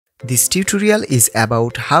This tutorial is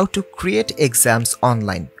about how to create exams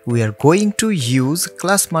online. We are going to use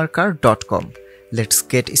classmarker.com. Let's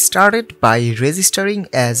get started by registering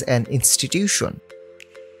as an institution.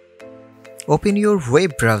 Open your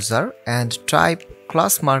web browser and type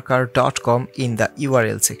classmarker.com in the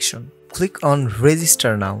URL section. Click on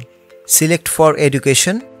Register now. Select for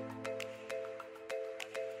education.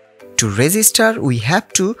 To register, we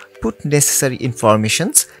have to put necessary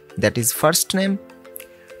informations, that is first name,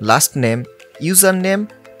 last name, username,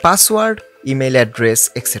 password, email address,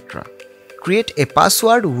 etc. Create a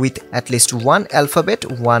password with at least one alphabet,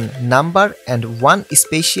 one number and one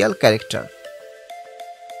special character.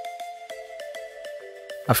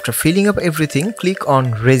 After filling up everything, click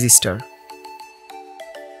on Register.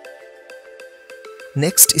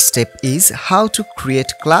 Next step is how to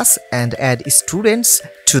create class and add students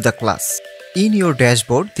to the class. In your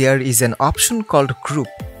dashboard, there is an option called Group.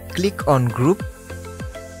 Click on Group,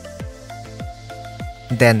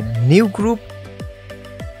 then New Group,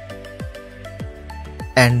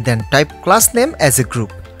 and then type class name as a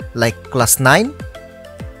group like class 9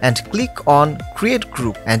 and click on Create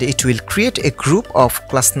Group and it will create a group of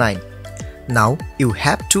class 9. Now you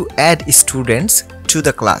have to add students to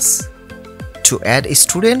the class. To add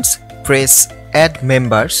students, press Add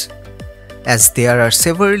Members. As there are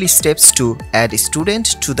several steps to add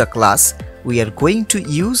student to the class, we are going to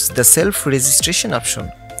use the self-registration option.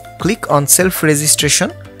 Click on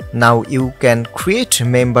self-registration. Now you can create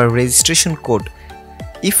member registration code.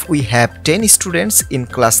 If we have 10 students in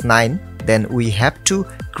class 9, then we have to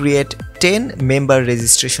create 10 member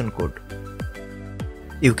registration code.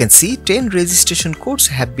 You can see 10 registration codes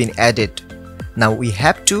have been added. Now we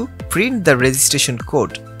have to print the registration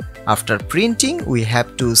code. After printing, we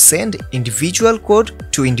have to send individual code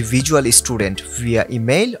to individual student via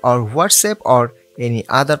email or WhatsApp or any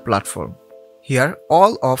other platform. Here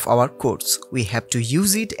all of our codes. We have to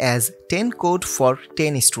use it as 10 code for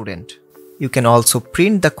 10 student. You can also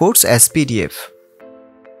print the codes as PDF.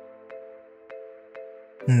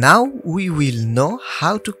 Now we will know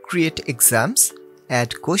how to create exams,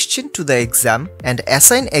 add question to the exam and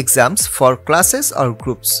assign exams for classes or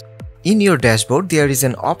groups. In your dashboard, there is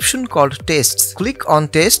an option called Tests. Click on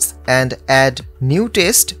Tests and add New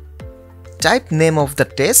Test. Type name of the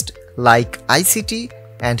test like ICT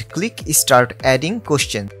and click Start Adding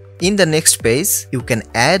Question. In the next page, you can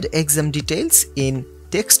add exam details in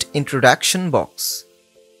Text Introduction box.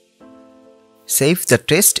 Save the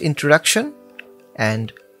test introduction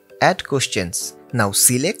and add questions. Now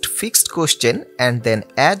select fixed question and then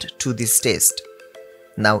add to this test.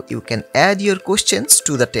 Now you can add your questions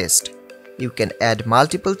to the test. You can add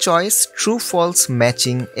multiple choice, true false,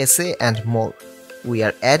 matching, essay and more. We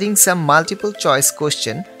are adding some multiple choice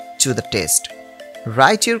question to the test.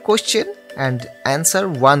 Write your question and answer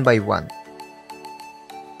one by one.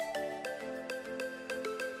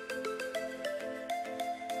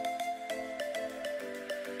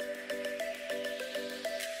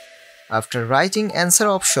 After writing answer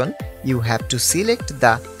option, you have to select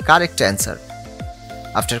the correct answer.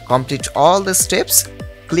 After complete all the steps,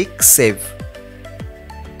 click Save.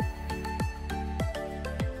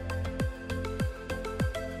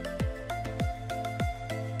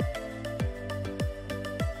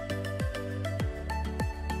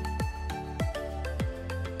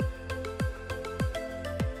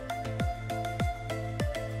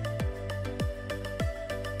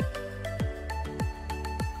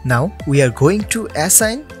 Now we are going to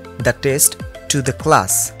assign the test to the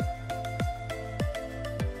class.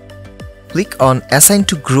 Click on Assign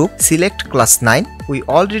to Group, select class 9. We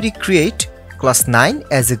already create class 9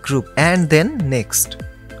 as a group and then Next.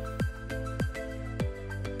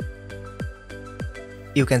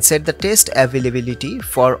 You can set the test availability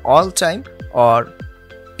for all time or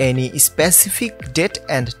any specific date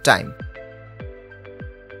and time.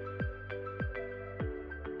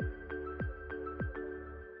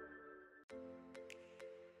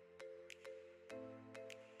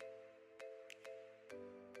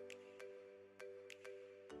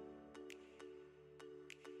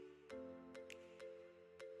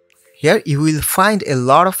 Here you will find a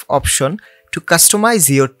lot of options to customize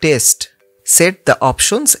your test. Set the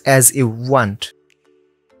options as you want.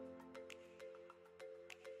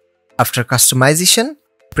 After customization,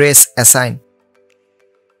 press Assign.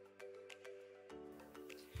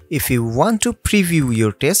 If you want to preview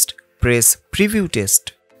your test, press Preview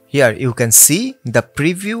Test. Here you can see the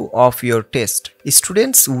preview of your test.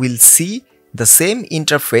 Students will see the same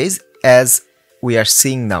interface as we are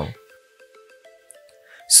seeing now.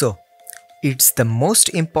 So, it's the most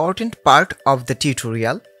important part of the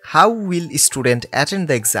tutorial. How will student attend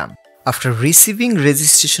the exam? After receiving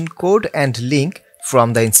registration code and link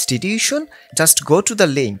from the institution, just go to the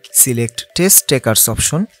link, select Test Takers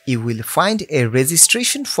option. You will find a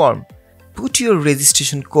registration form. Put your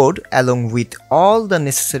registration code along with all the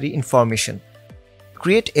necessary information.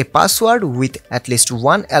 Create a password with at least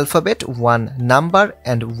one alphabet, one number,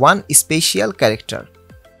 and one special character.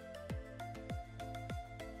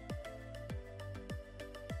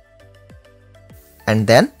 And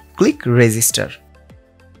then click Register.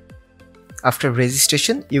 After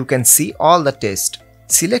registration, you can see all the tests.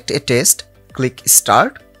 Select a test, click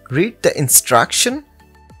Start, read the instruction,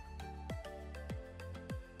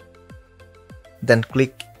 then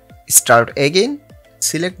click Start again.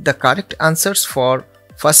 Select the correct answers for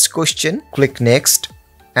first question, click Next,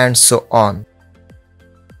 and so on.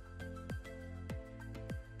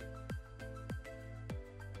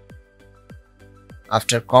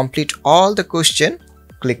 After complete all the question,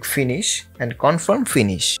 click Finish and confirm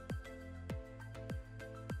Finish.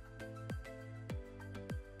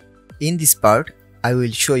 In this part, I will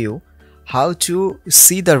show you how to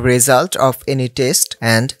see the result of any test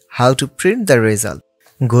and how to print the result.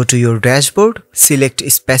 Go to your dashboard, select a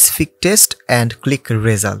specific test and click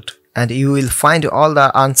Result, and you will find all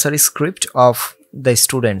the answer script of the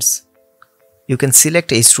students. You can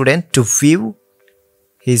select a student to view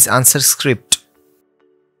his answer script.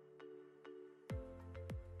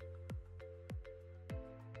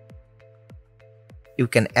 You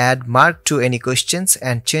can add mark to any questions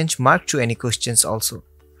and change mark to any questions also.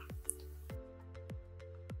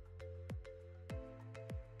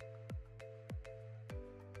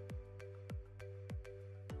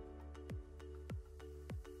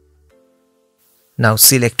 Now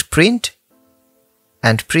select Print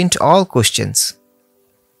and print all questions.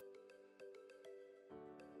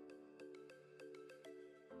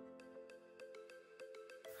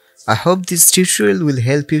 I hope this tutorial will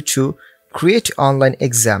help you to create online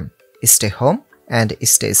exam. Stay home and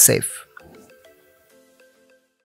stay safe.